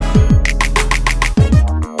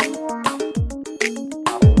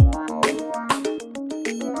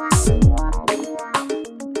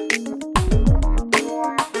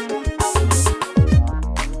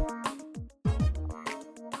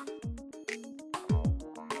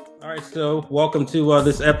right, so welcome to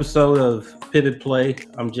this episode of Pivot Play.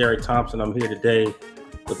 I'm Jerry Thompson. I'm here today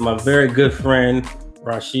with my very good friend,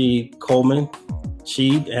 Rashiid Coleman.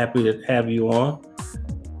 Sheed, happy to have you on.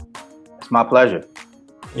 It's my pleasure.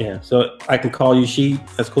 Yeah, so I can call you Sheed.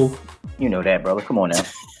 That's cool. You know that, brother. Come on now.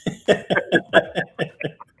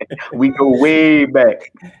 We go way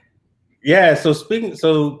back. Yeah, so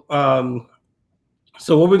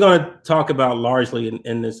so what we're going to talk about largely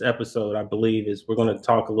in this episode, I believe, is we're going to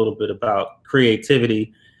talk a little bit about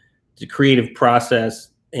creativity, the creative process.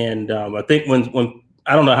 And I think when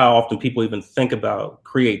I don't know how often people even think about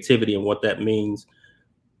creativity and what that means.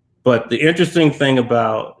 But the interesting thing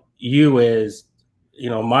about you is,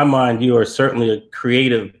 in my mind, you are certainly a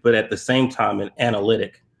creative, but at the same time, an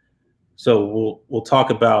analytic. So we'll talk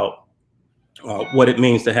about what it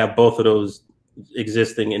means to have both of those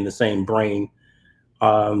existing in the same brain.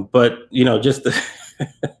 But just to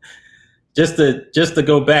just to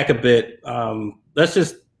go back a bit,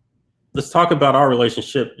 let's talk about our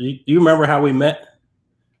relationship. Do you remember how we met?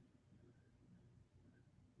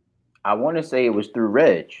 I want to say it was through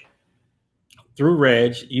Reg. Through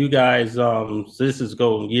Reg, you guys. So this is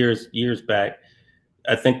going years back.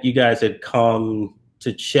 I think you guys had come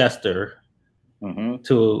to Chester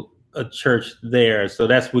to a church there. So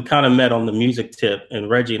we kind of met on the music tip, and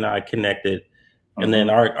Reggie and I connected. And then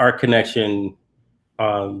our connection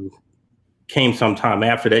came sometime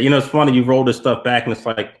after that. It's funny, you roll this stuff back and it's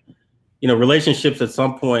like, relationships at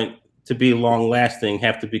some point to be long lasting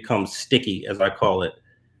have to become sticky, as I call it.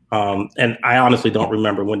 And I honestly don't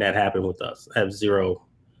remember when that happened with us. I have zero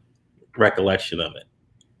recollection of it.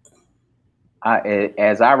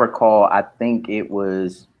 As I recall, I think it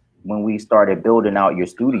was when we started building out your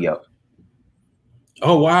studio.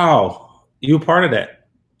 Oh, wow. You were part of that?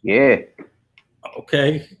 Yeah.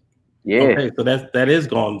 Okay. Yeah. Okay, so that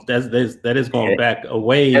is going back a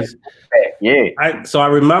ways. Yeah. So I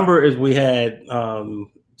remember is we had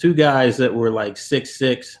two guys that were like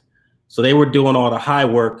 6'6", so they were doing all the high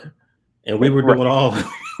work, and we were doing all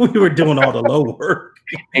the low work.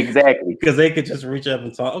 Exactly. Because they could just reach up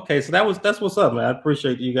and talk. Okay, so that's what's up, man. I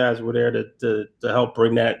appreciate you guys were there to help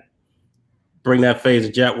bring that phase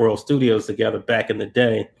of Jet World Studios together back in the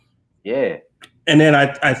day. Yeah. And then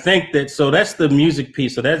I think so that's the music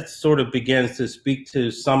piece. So that sort of begins to speak to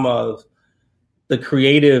some of the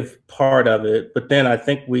creative part of it. But then I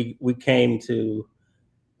think we came to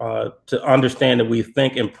understand that we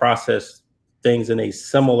think and process things in a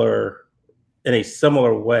similar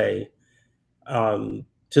way, to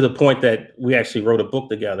the point that we actually wrote a book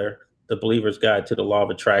together, The Believer's Guide to the Law of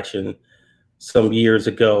Attraction, some years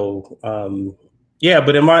ago.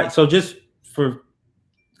 But so just for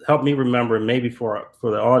help me remember, maybe for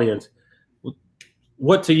the audience,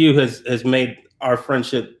 what to you has made our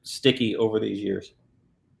friendship sticky over these years?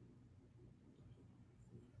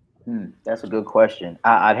 That's a good question.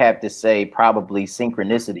 I'd have to say probably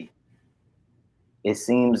synchronicity. It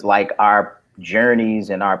seems like our journeys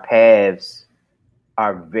and our paths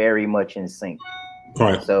are very much in sync.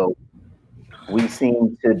 Right. So we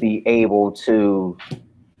seem to be able to,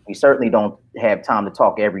 we certainly don't have time to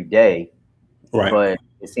talk every day, right, but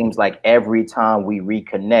it seems like every time we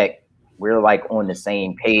reconnect, we're like on the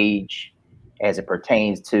same page as it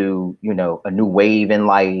pertains to, a new wave in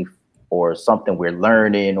life or something we're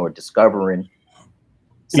learning or discovering.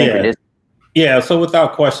 Yeah. So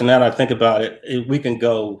without question, now that I think about it, we can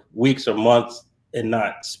go weeks or months and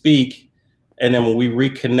not speak. And then when we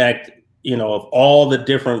reconnect, of all the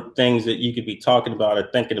different things that you could be talking about or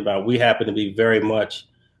thinking about, we happen to be very much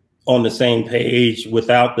on the same page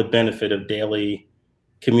without the benefit of daily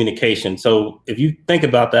communication. So if you think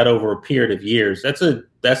about that over a period of years, that's an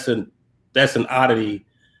oddity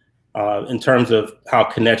in terms of how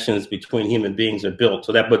connections between human beings are built.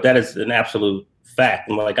 But that is an absolute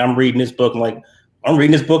fact. I'm reading this book. I'm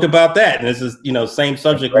reading this book about that, and this is same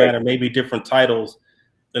subject matter, maybe different titles.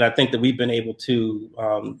 And I think that we've been able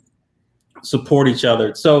to support each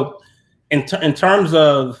other. So in terms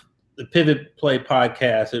of the Pivot Play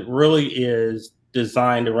podcast, it really is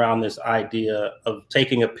designed around this idea of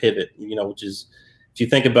taking a pivot, which is, if you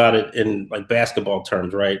think about it in like basketball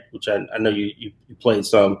terms, right, which I know you played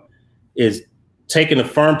some, is taking a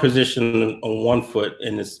firm position on one foot,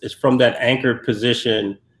 and it's from that anchored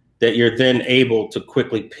position that you're then able to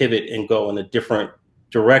quickly pivot and go in a different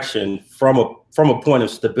direction from a point of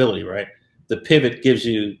stability, right? The pivot gives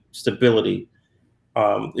you stability.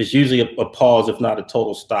 It's usually a pause, if not a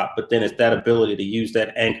total stop, but then it's that ability to use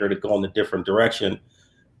that anchor to go in a different direction.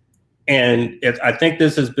 And I think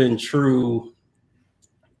this has been true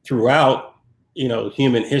throughout,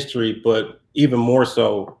 human history, but even more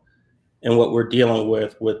so and what we're dealing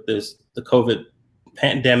with the COVID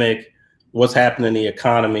pandemic, what's happening in the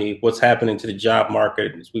economy, what's happening to the job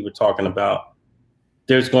market, as we were talking about,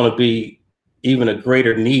 there's going to be even a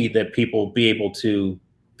greater need that people be able to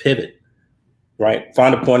pivot, right?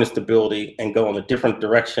 Find a point of stability and go in a different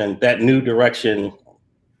direction. That new direction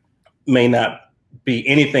may not be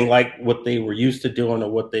anything like what they were used to doing or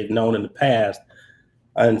what they've known in the past.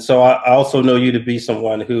 And so I also know you to be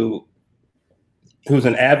someone who's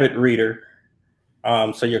an avid reader.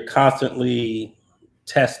 So you're constantly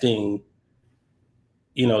testing,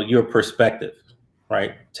 your perspective,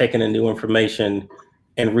 right? Taking in new information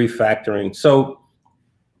and refactoring. So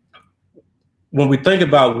when we think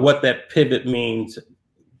about what that pivot means,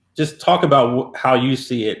 just talk about how you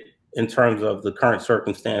see it in terms of the current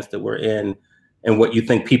circumstance that we're in and what you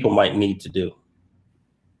think people might need to do.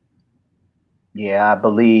 Yeah, I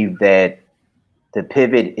believe that the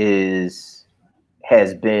pivot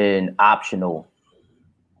has been optional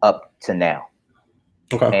up to now.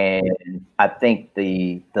 Okay. And I think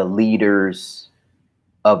the leaders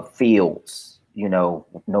of fields, no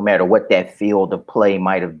matter what that field of play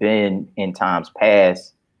might have been in times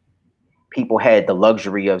past, people had the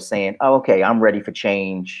luxury of saying, oh, okay, I'm ready for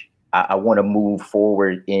change. I want to move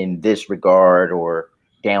forward in this regard or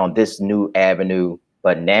down this new avenue.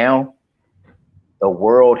 But now the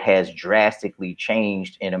world has drastically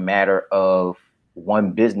changed in a matter of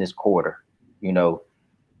one business quarter,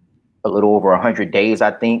 a little over 100 days,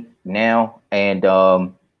 I think now. And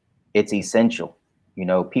it's essential.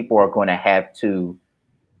 People are going to have to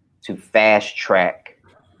fast track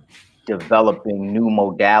developing new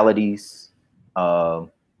modalities,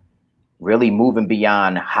 really moving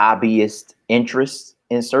beyond hobbyist interests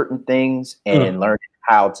in certain things and learning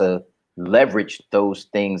how to leverage those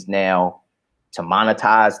things now to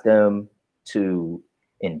monetize them, to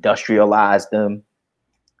industrialize them.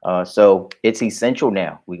 So it's essential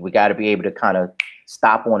now. We got to be able to kind of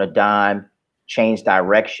stop on a dime, change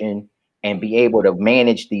direction, and be able to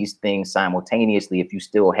manage these things simultaneously if you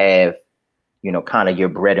still have, kind of your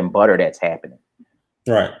bread and butter that's happening.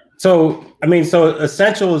 Right. So, so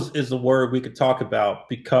essential is a word we could talk about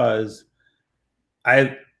because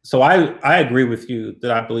I agree with you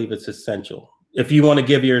that I believe it's essential. If you want to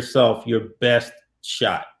give yourself your best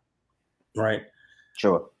shot, right?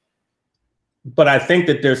 Sure. But I think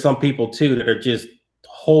that there's some people too that are just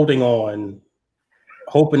holding on,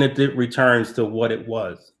 hoping that it returns to what it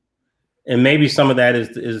was. And maybe some of that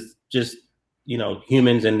is just,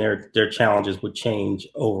 humans and their challenges would change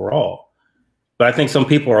overall. But I think some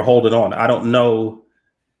people are holding on. I don't know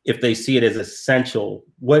if they see it as essential.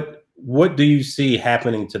 What do you see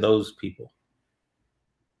happening to those people?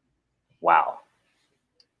 Wow.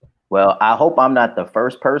 Well, I hope I'm not the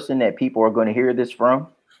first person that people are going to hear this from,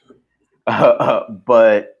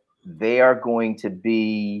 but they are going to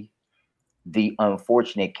be the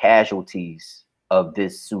unfortunate casualties of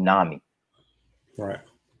this tsunami. Right.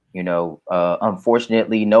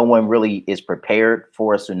 Unfortunately, no one really is prepared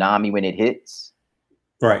for a tsunami when it hits.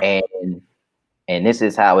 Right. And this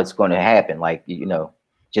is how it's going to happen. Like,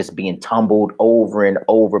 just being tumbled over and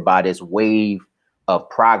over by this wave of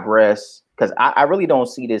progress. Because I really don't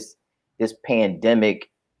see this pandemic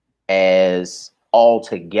as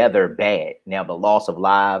altogether bad. Now, the loss of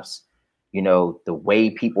lives, the way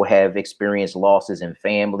people have experienced losses in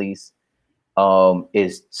families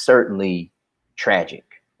is certainly tragic,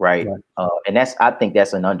 right? And I think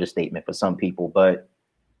that's an understatement for some people. But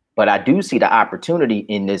I do see the opportunity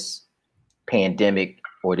in this pandemic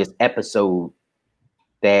or this episode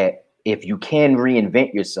that if you can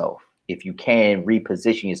reinvent yourself, if you can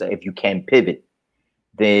reposition yourself, if you can pivot,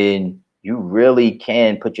 then you really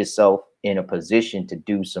can put yourself in a position to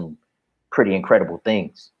do some pretty incredible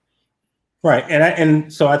things. Right.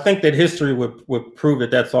 And so I think that history would prove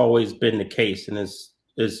that that's always been the case, and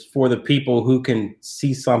is for the people who can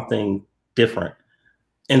see something different.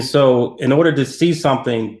 And so in order to see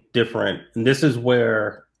something different, and this is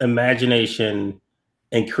where imagination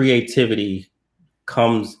and creativity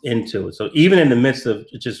comes into it. So even in the midst of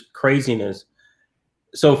just craziness.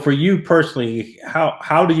 So for you personally,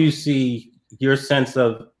 how do you see your sense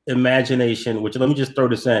of imagination, which let me just throw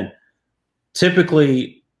this in.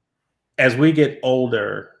 Typically, as we get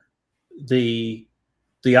older, the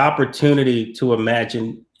opportunity to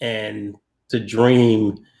imagine and to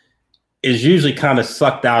dream is usually kind of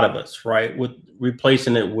sucked out of us, right? With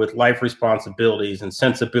replacing it with life responsibilities and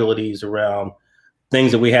sensibilities around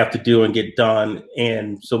things that we have to do and get done.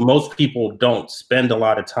 And so most people don't spend a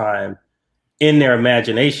lot of time in their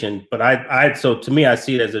imagination. But so to me, I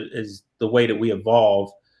see it as the way that we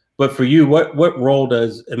evolve. But for you, what role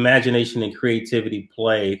does imagination and creativity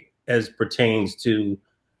play as pertains to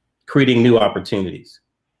creating new opportunities?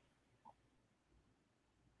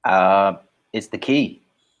 It's the key.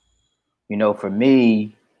 For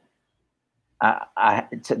me,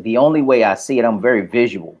 the only way I see it, I'm very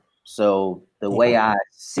visual. So the way I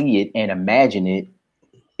see it and imagine it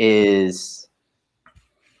is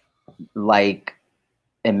like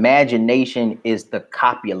imagination is the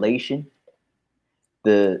copulation,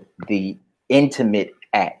 the intimate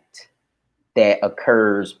act that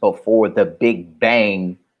occurs before the big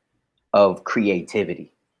bang of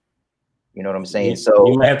creativity. You know what I'm saying?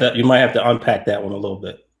 You might have to unpack that one a little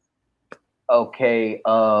bit. Okay.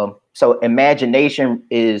 So imagination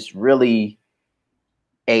is really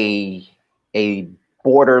a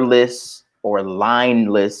borderless or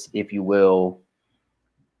lineless, if you will,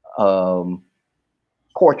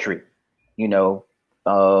 portrait.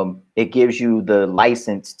 It gives you the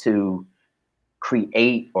license to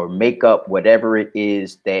create or make up whatever it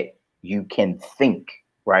is that you can think,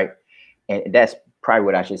 right? And that's probably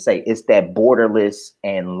what I should say. It's that borderless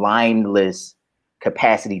and lineless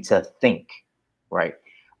capacity to think, right?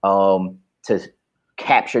 To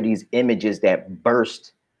capture these images that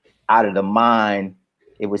burst out of the mind.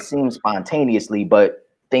 It would seem spontaneously, but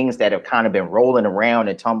things that have kind of been rolling around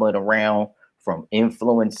and tumbling around from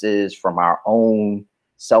influences from our own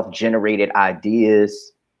self-generated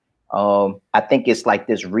ideas. I think it's like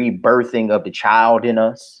this rebirthing of the child in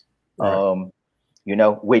us, Right.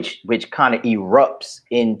 which kind of erupts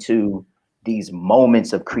into these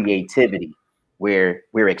moments of creativity where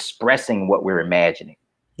we're expressing what we're imagining.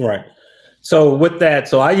 Right. So with that,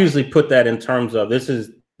 so I usually put that in terms of this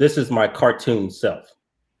is my cartoon self.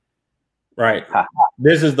 Right.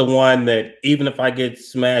 This is the one that even if I get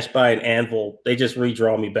smashed by an anvil, they just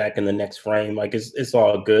redraw me back in the next frame. Like it's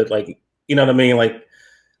all good. Like, you know what I mean? Like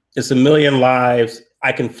it's a million lives.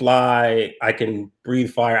 I can fly. I can breathe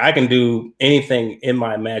fire. I can do anything in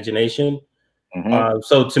my imagination. Mm-hmm.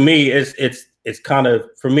 So to me, it's kind of,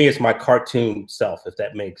 for me, it's my cartoon self. If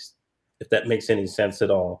that makes any sense at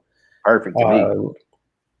all. Perfect to me.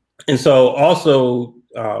 And so also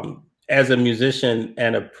as a musician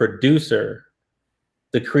and a producer,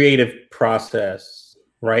 the creative process,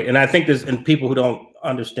 right? And I think this, and people who don't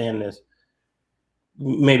understand this,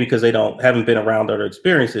 maybe because they haven't been around or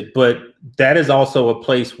experienced it, but that is also a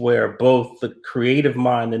place where both the creative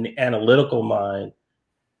mind and the analytical mind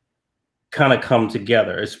kind of come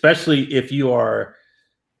together, especially if you are,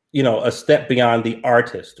 a step beyond the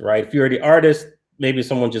artist, right? If you're the artist, maybe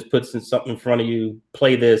someone just puts something in front of you,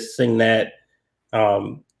 play this, sing that,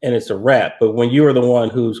 and it's a wrap. But when you are the one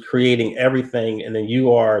who's creating everything, and then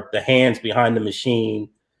you are the hands behind the machine,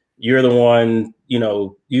 you're the one,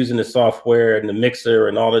 using the software and the mixer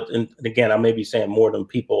and all that. And again, I may be saying more than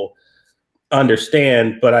people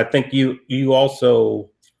understand, but I think you also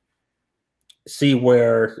see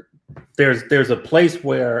where there's a place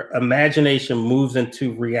where imagination moves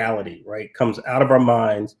into reality, right? Comes out of our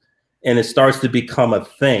minds and it starts to become a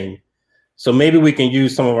thing. So maybe we can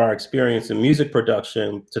use some of our experience in music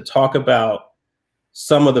production to talk about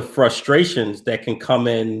some of the frustrations that can come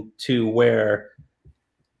in to where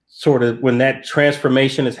sort of when that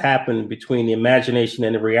transformation has happened between the imagination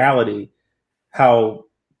and the reality, how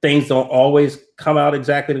things don't always come out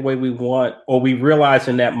exactly the way we want, or we realize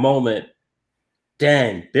in that moment,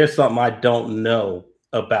 dang, there's something I don't know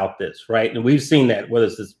about this, right? And we've seen that, whether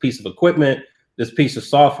it's this piece of equipment, this piece of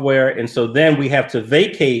software. And so then we have to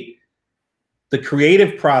vacate the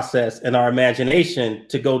creative process and our imagination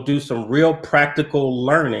to go do some real practical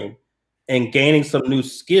learning and gaining some new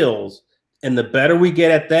skills. And the better we get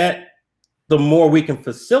at that, the more we can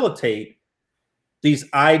facilitate these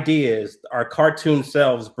ideas, our cartoon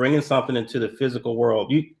selves bringing something into the physical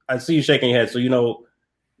world. I see you shaking your head, so you know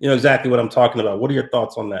exactly what I'm talking about. What are your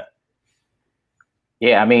thoughts on that?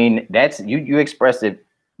 Yeah, I mean, that's you expressed it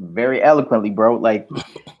very eloquently, bro. Like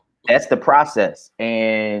that's the process.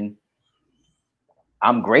 And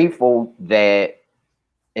I'm grateful that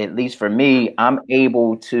at least for me, I'm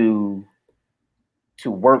able to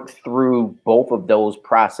work through both of those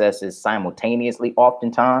processes simultaneously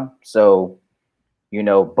oftentimes. So,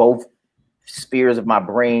 both spheres of my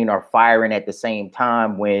brain are firing at the same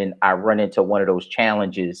time when I run into one of those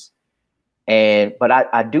challenges. But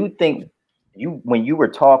I do think when you were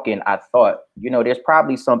talking, I thought, there's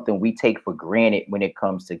probably something we take for granted when it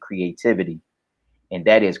comes to creativity, and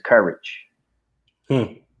that is courage.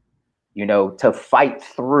 To fight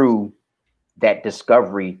through that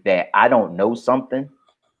discovery that I don't know something,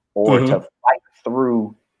 or to fight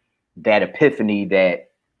through that epiphany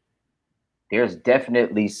that there's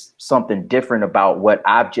definitely something different about what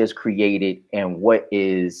I've just created and what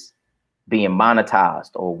is being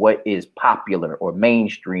monetized or what is popular or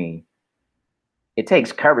mainstream, it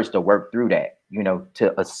takes courage to work through that,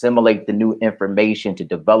 to assimilate the new information, to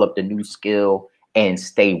develop the new skill and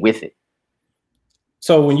stay with it.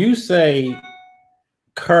 So when you say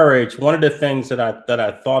courage, one of the things that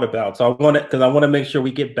I thought about, so I want to make sure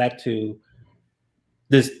we get back to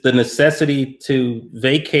the necessity to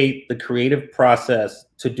vacate the creative process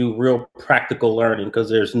to do real practical learning, because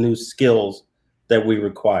there's new skills that we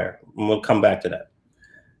require. And we'll come back to that.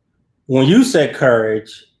 When you said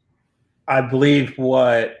courage, I believe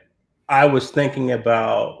what I was thinking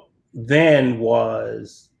about then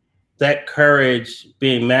was that courage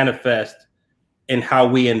being manifest in how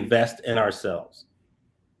we invest in ourselves.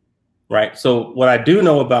 Right. So what I do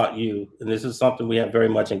know about you, and this is something we have very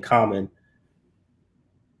much in common,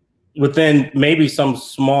 within maybe some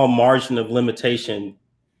small margin of limitation,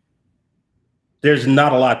 there's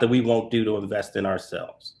not a lot that we won't do to invest in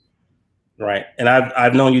ourselves. Right. And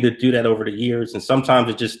I've known you to do that over the years. And sometimes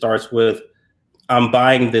it just starts with, I'm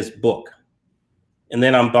buying this book, and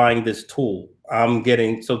then I'm buying this tool.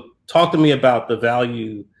 So talk to me about the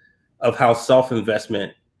value of how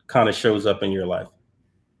self-investment kind of shows up in your life.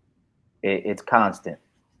 It's constant.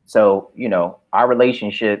 So, our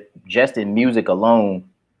relationship just in music alone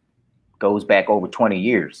goes back over 20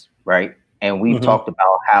 years, right? And we've talked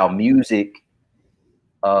about how music,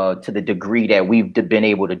 to the degree that we've been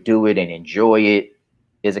able to do it and enjoy it,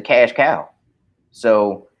 is a cash cow.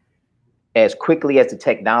 So as quickly as the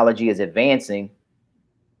technology is advancing,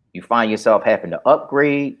 you find yourself having to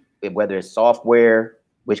upgrade, whether it's software,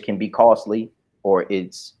 which can be costly, or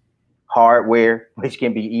it's hardware, which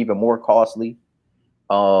can be even more costly.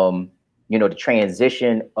 The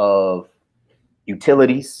transition of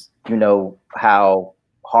utilities, how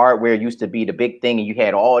hardware used to be the big thing and you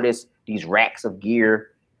had all these racks of gear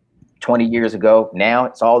 20 years ago. Now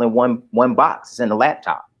it's all in one box. It's in the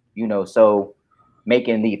laptop, so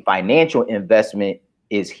making the financial investment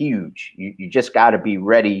is huge. You just got to be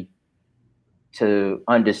ready to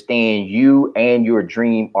understand you and your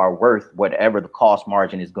dream are worth whatever the cost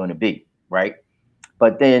margin is going to be, right?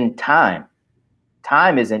 But then time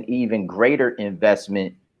is an even greater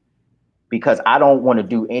investment, because I don't want to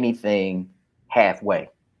do anything halfway.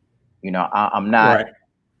 I'm not Right.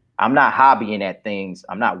 I'm not hobbying at things.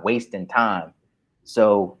 I'm not wasting time.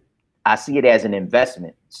 So I see it as an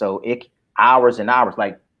investment. So hours and hours,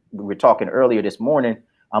 like we were talking earlier this morning,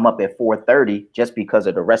 I'm up at 4:30 just because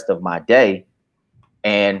of the rest of my day.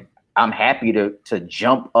 And I'm happy to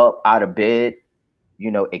jump up out of bed,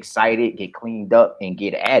 excited, get cleaned up and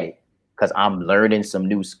get at it, because I'm learning some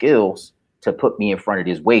new skills to put me in front of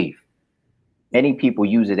this wave. Many people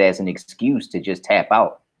use it as an excuse to just tap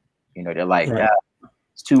out. They're like, Right.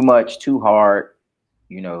 it's too much, too hard.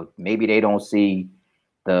 Maybe they don't see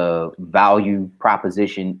the value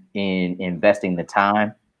proposition in investing the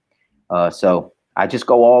time. So I just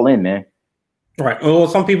go all in, man. Right. Well,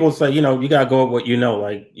 some people say, you got to go with what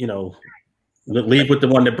like, leave with the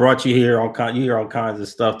one that brought you here. You hear all kinds of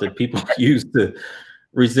stuff that people use to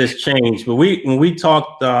resist change. But when we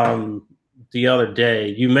talked the other day,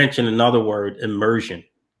 you mentioned another word, immersion.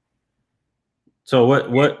 So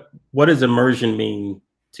what does immersion mean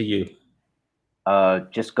to you?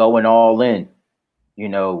 Just going all in,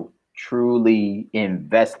 truly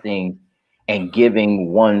investing and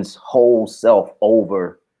giving one's whole self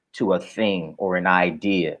over to a thing or an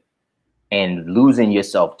idea and losing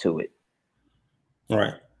yourself to it.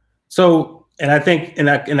 Right. So, and I think in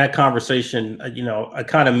that conversation, I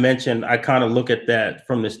kind of look at that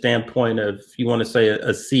from the standpoint of, if you want to say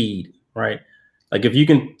a seed, right? Like if you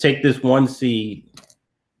can take this one seed,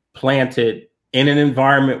 plant it in an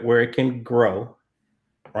environment where it can grow,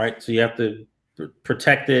 right? So you have to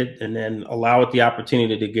protect it and then allow it the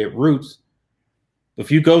opportunity to get roots.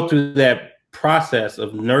 If you go through that process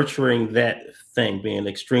of nurturing that thing, being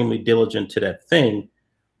extremely diligent to that thing,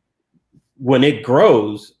 when it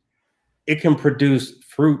grows, it can produce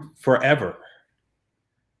fruit forever.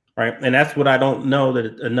 Right. And that's what I don't know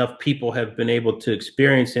that enough people have been able to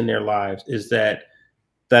experience in their lives, is that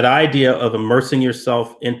idea of immersing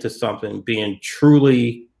yourself into something, being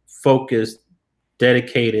truly focused,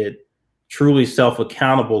 dedicated, truly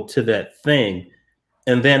self-accountable to that thing,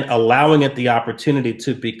 and then allowing it the opportunity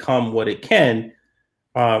to become what it can,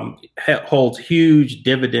 holds huge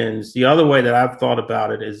dividends. The other way that I've thought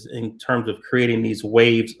about it is in terms of creating these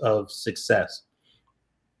waves of success.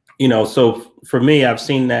 So for me, I've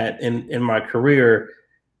seen that in my career,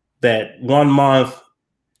 that 1 month,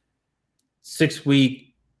 6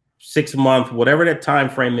 week, 6 month, whatever that time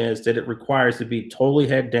frame is that it requires to be totally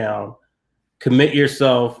head down, commit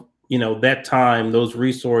yourself, that time, those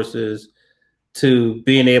resources, to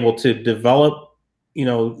being able to develop,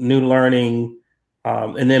 new learning,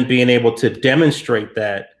 and then being able to demonstrate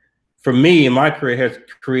that, for me in my career, has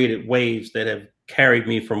created waves that have carried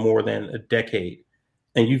me for more than a decade.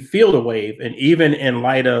 And you feel the wave, and even in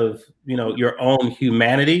light of your own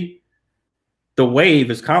humanity, the wave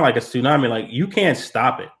is kind of like a tsunami. Like, you can't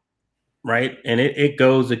stop it, right? And it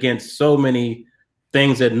goes against so many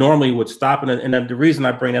things that normally would stop it. And the reason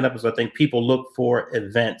I bring that up is I think people look for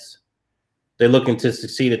events. They're looking to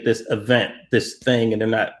succeed at this event, this thing, and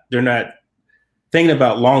they're not thinking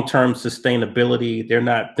about long-term sustainability. They're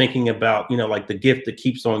not thinking about, like the gift that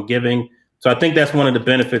keeps on giving. So I think that's one of the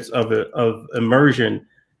benefits of immersion.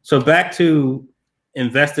 So back to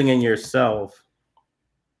investing in yourself.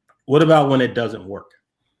 What about when it doesn't work?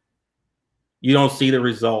 You don't see the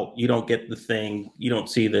result. You don't get the thing. You don't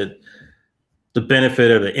see the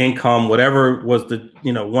benefit or the income, whatever was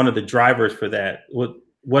one of the drivers for that.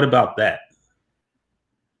 What about that?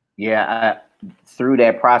 Yeah, through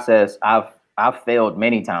that process, I've failed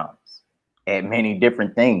many times at many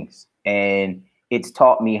different things, and it's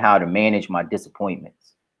taught me how to manage my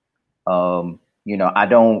disappointments. I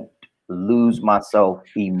don't lose myself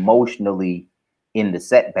emotionally in the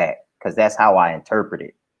setback, because that's how I interpret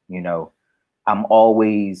it. I'm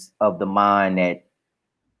always of the mind that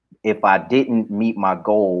if I didn't meet my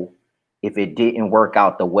goal, if it didn't work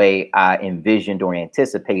out the way I envisioned or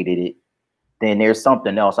anticipated it, then there's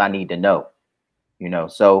something else I need to know.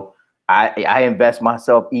 So I invest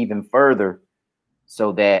myself even further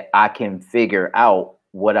so that I can figure out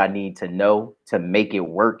what I need to know to make it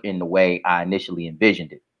work in the way I initially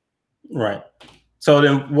envisioned it. Right. So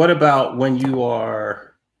then what about when you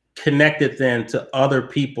are connected then to other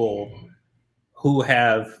people who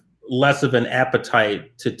have less of an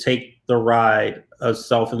appetite to take the ride of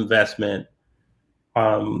self-investment,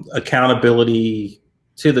 accountability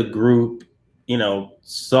to the group,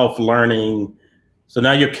 self-learning. So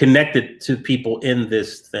now you're connected to people in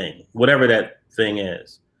this thing, whatever that thing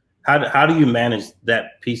is. How do you manage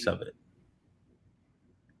that piece of it?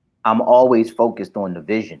 I'm always focused on the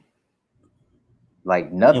vision.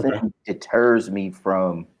 Like, nothing Okay. deters me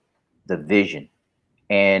from the vision.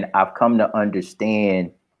 And I've come to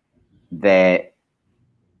understand that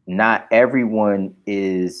not everyone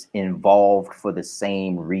is involved for the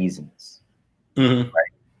same reasons. Mm-hmm.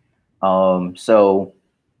 So,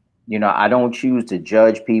 I don't choose to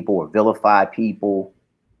judge people or vilify people.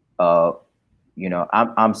 Uh,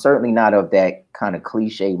 I'm certainly not of that kind of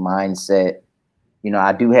cliche mindset.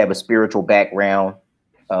 I do have a spiritual background,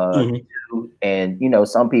 Mm-hmm. too, and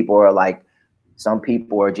some people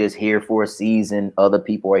are just here for a season. Other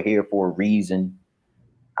people are here for a reason.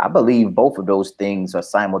 I believe both of those things are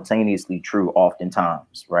simultaneously true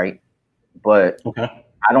oftentimes, right? But Okay.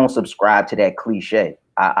 I don't subscribe to that cliche.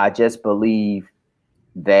 I just believe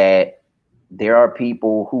that there are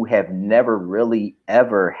people who have never really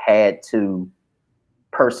ever had to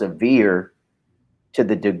persevere to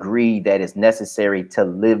the degree that is necessary to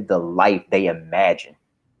live the life they imagine.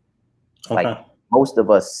 Like, Okay. most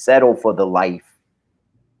of us settle for the life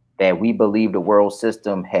that we believe the world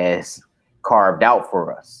system has carved out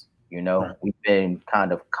for us. Right. We've been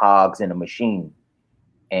kind of cogs in a machine.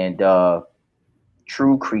 And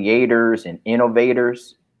true creators and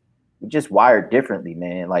innovators, we just wired differently,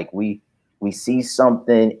 man. Like, we see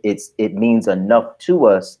something, it means enough to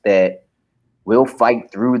us that we'll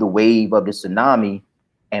fight through the wave of the tsunami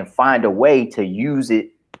and find a way to use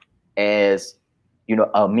it as,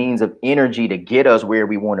 a means of energy to get us where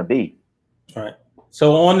we want to be. Right.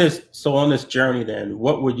 So on this journey, then,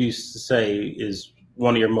 what would you say is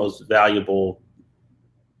one of your most valuable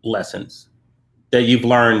lessons that you've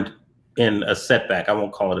learned in a setback? I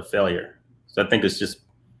won't call it a failure. So I think it's just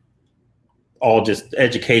all just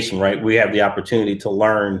education, right? We have the opportunity to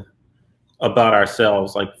learn about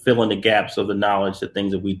ourselves, like fill in the gaps of the knowledge, the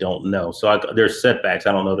things that we don't know. So there's setbacks.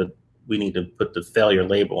 I don't know that we need to put the failure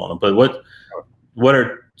label on them, but what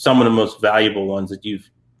are some of the most valuable ones that you've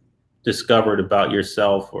discovered about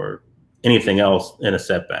yourself or anything else in a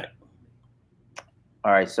setback?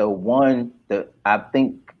 All right. So one, I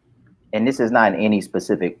think, and this is not in any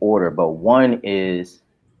specific order, but one is,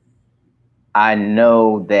 I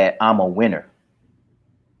know that I'm a winner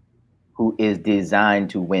who is designed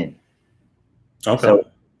to win. Okay.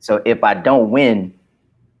 So if I don't win,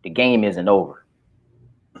 the game isn't over.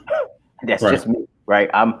 That's Right. just me, right?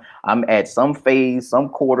 I'm at some phase, some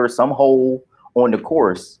quarter, some hole on the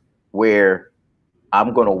course where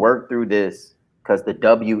I'm going to work through this because the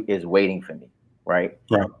W is waiting for me, right?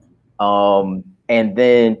 Right. And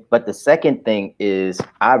then, but the second thing is,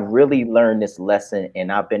 I really learned this lesson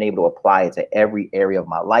and I've been able to apply it to every area of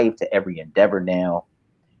my life, to every endeavor now.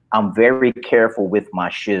 I'm very careful with my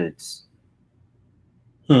shoulds.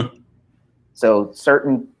 So,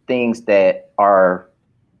 certain things that are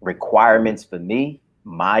requirements for me,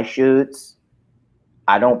 my shoulds,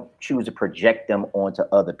 I don't choose to project them onto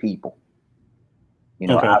other people. You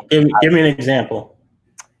know, Okay. Give me an example.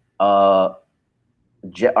 all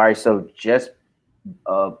right, so just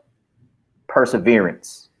uh,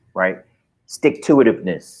 perseverance, right? Stick to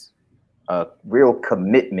itiveness, real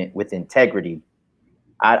commitment with integrity.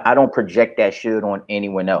 I don't project that should on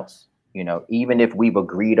anyone else. You know, even if we've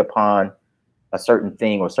agreed upon a certain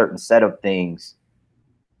thing or certain set of things,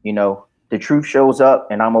 you know, the truth shows up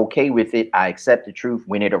and I'm okay with it. I accept the truth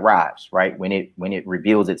when it arrives, right? When it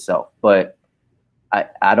reveals itself. But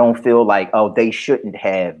I don't feel like, oh, they shouldn't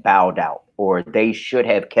have bowed out or they should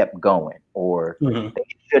have kept going or they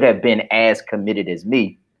should have been as committed as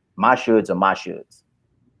me. My shoulds are my shoulds.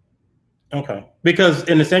 Okay. Because,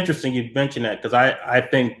 and it's interesting you mentioned that because I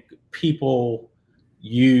think people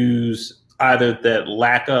use either that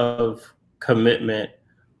lack of commitment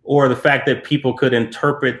or the fact that people could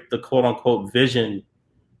interpret the quote unquote vision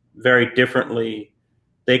very differently.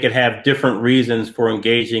 They could have different reasons for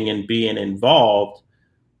engaging and being involved,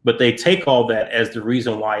 but they take all that as the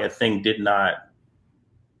reason why a thing did not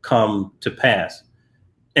come to pass.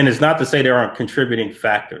 And it's not to say there aren't contributing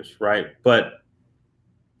factors, right? But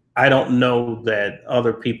I don't know that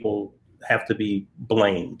other people have to be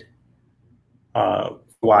blamed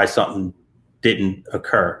why something didn't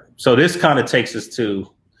occur. So this kind of takes us to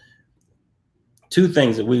two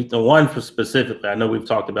things that the one for specifically, I know we've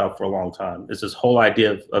talked about for a long time, is this whole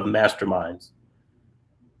idea of masterminds,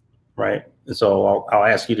 right? And so I'll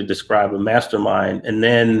ask you to describe a mastermind, and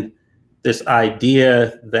then this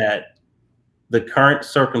idea that the current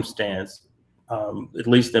circumstance, at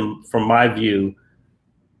least from my view,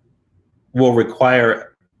 will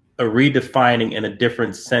require a redefining and a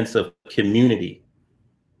different sense of community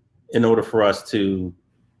in order for us to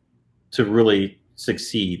really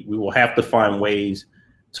succeed. We will have to find ways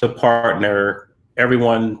to partner,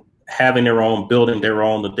 everyone having their own, building their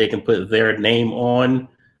own that they can put their name on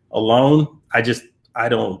alone. I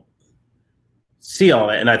don't see all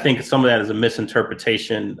that. And I think some of that is a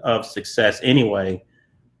misinterpretation of success anyway,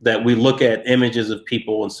 that we look at images of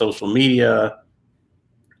people on social media,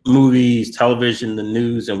 movies, television, the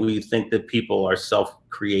news, and we think that people are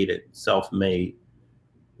self-created, self-made,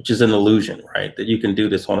 which is an illusion, right? That you can do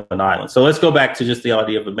this on an island. So let's go back to just the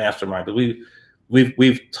idea of a mastermind.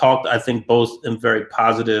 We've talked, I think, both in very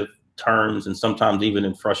positive terms and sometimes even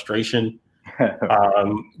in frustration.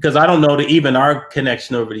 Because I don't know that even our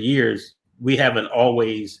connection over the years, we haven't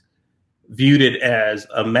always viewed it as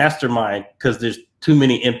a mastermind because there's too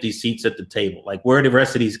many empty seats at the table. Like, where are the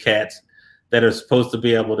rest of these cats that are supposed to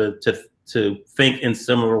be able to think in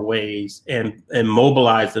similar ways and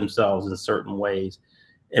mobilize themselves in certain ways?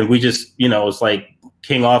 And we just, it's like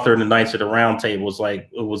King Arthur and the Knights of the Round Table. It's like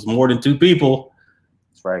it was more than two people.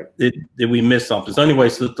 That's right. Did we miss something? So anyway,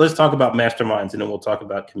 so let's talk about masterminds and then we'll talk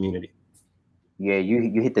about community. Yeah,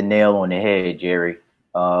 you hit the nail on the head, Jerry.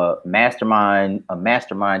 A mastermind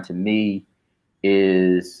to me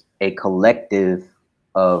is a collective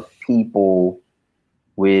of people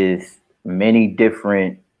with many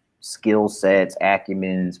different skill sets,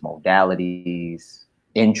 acumens, modalities,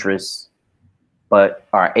 interests, but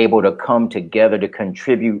are able to come together to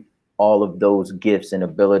contribute all of those gifts and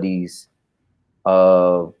abilities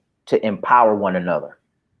to empower one another,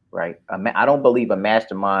 right? I don't believe a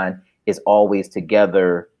mastermind is always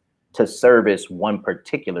together to service one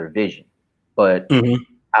particular vision, but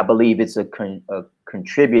I believe it's a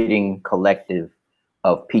contributing collective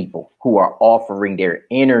of people who are offering their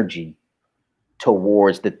energy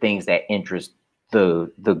towards the things that interest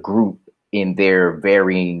the group in their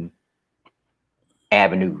varying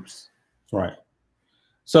avenues. Right.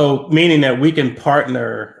 So meaning that we can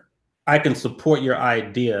partner, I can support your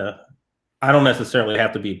idea. I don't necessarily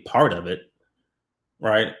have to be part of it,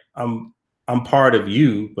 right? I'm part of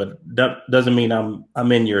you, but that doesn't mean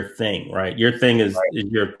I'm in your thing, right? Your thing is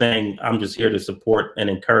your thing. I'm just here to support and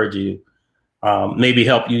encourage you, maybe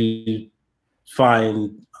help you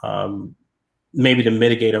find, maybe to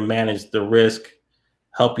mitigate or manage the risk,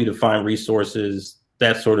 help you to find resources,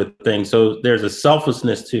 that sort of thing. So there's a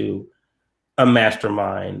selflessness to a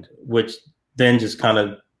mastermind, which then just kind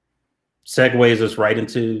of segues us right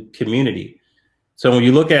into community. So when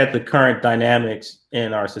you look at the current dynamics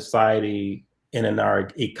in our society and in our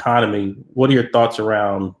economy, what are your thoughts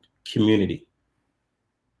around community?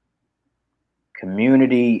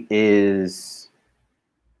 Community is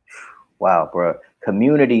Wow, bro.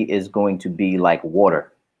 Community is going to be like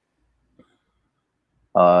water.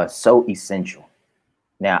 So essential.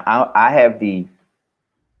 Now, I have the,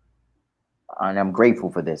 and I'm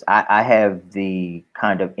grateful for this. I have the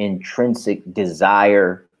kind of intrinsic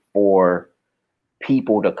desire for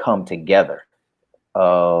people to come together.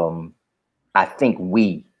 Um, I think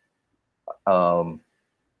we, um,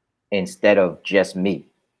 instead of just me.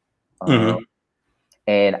 Um, Mm-hmm.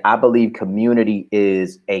 and I believe community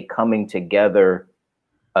is a coming together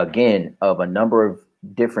again of a number of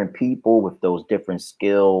different people with those different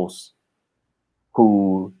skills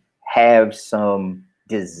who have some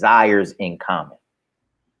desires in common,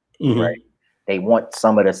 right? Mm-hmm. They want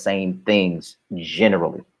some of the same things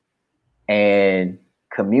generally. And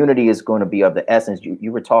community is going to be of the essence.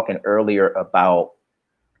 You were talking earlier about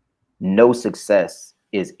no success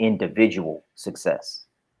is individual success.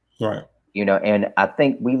 Right. You know, and I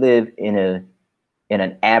think we live in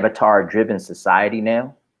an avatar driven society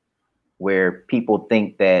now where people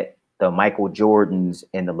think that the Michael Jordans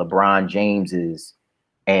and the LeBron Jameses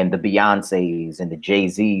and the Beyoncés and the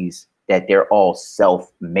Jay-Z's, that they're all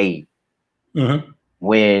self-made. Mm-hmm.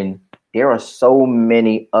 When there are so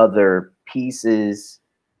many other pieces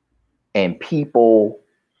and people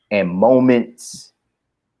and moments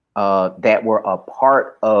that were a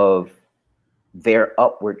part of their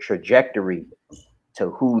upward trajectory to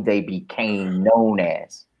who they became known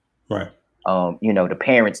as. Right. You know, the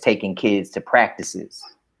parents taking kids to practices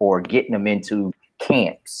or getting them into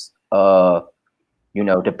camps. You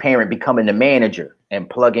know, the parent becoming the manager and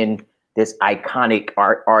plugging this iconic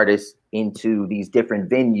artist into these different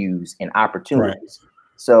venues and Right. opportunities.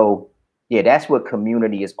 So yeah, that's what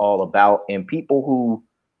community is all about. And people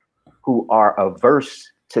who are averse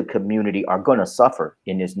to community are going to suffer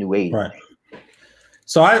in this new age. Right.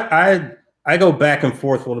 So I go back and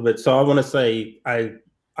forth a little bit. So I want to say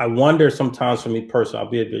I wonder sometimes for me personally,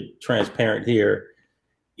 I'll be a bit transparent here,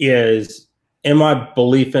 is in my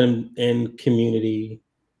belief in community,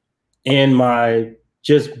 in my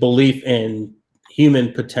just belief in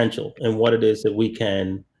human potential and what it is that we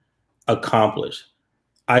can accomplish.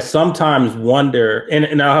 I sometimes wonder,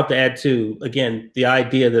 and I'll have to add too, again, the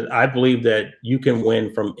idea that I believe that you can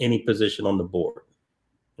win from any position on the board,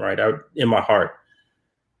 right? In my heart.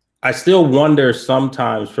 I still wonder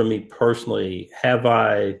sometimes for me personally, have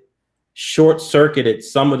I short circuited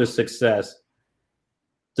some of the success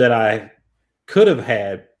that I could have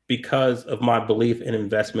had because of my belief and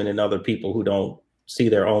investment in other people who don't see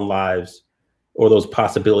their own lives or those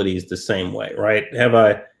possibilities the same way, right? Have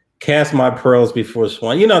I cast my pearls before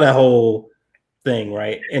swine? You know, that whole thing,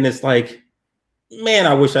 right? And it's like, man,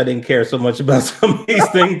 I wish I didn't care so much about some of these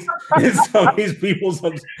things and some of these people,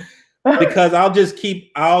 because I'll just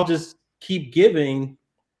keep giving.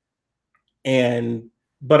 And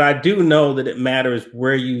but I do know that it matters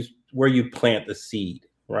where you plant the seed,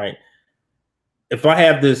 right? If I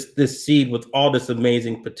have this seed with all this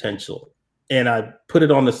amazing potential and I put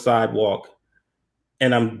it on the sidewalk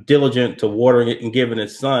and I'm diligent to watering it and giving it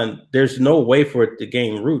sun, there's no way for it to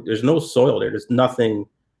gain root. There's no soil there. There's nothing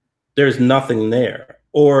there.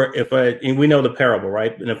 Or and we know the parable,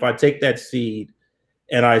 right? And if I take that seed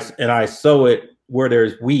and I sow it where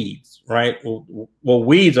there's weeds, right? Well,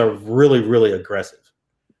 weeds are really, really aggressive,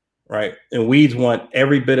 right? And weeds want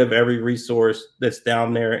every bit of every resource that's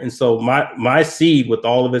down there. And so my seed, with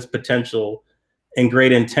all of its potential and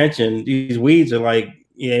great intention, these weeds are like,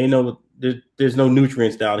 yeah, you know, there's no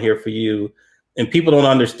nutrients down here for you. And people don't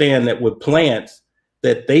understand that with plants,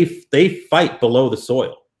 that they fight below the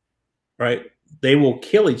soil, right? They will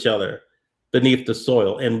kill each other beneath the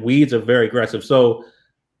soil, and weeds are very aggressive. So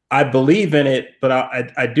I believe in it, but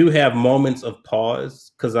I do have moments of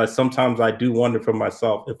pause because I do wonder for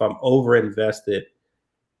myself if I'm over invested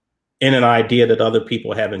in an idea that other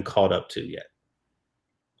people haven't caught up to yet.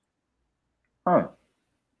 Huh.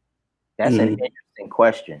 That's an Mm-hmm. interesting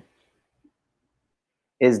question.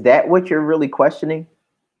 Is that what you're really questioning?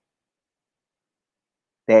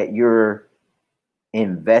 That you're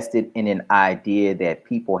invested in an idea that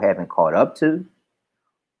people haven't caught up to?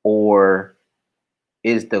 Or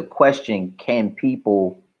is the question, can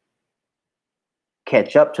people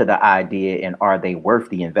catch up to the idea and are they worth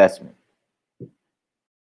the investment?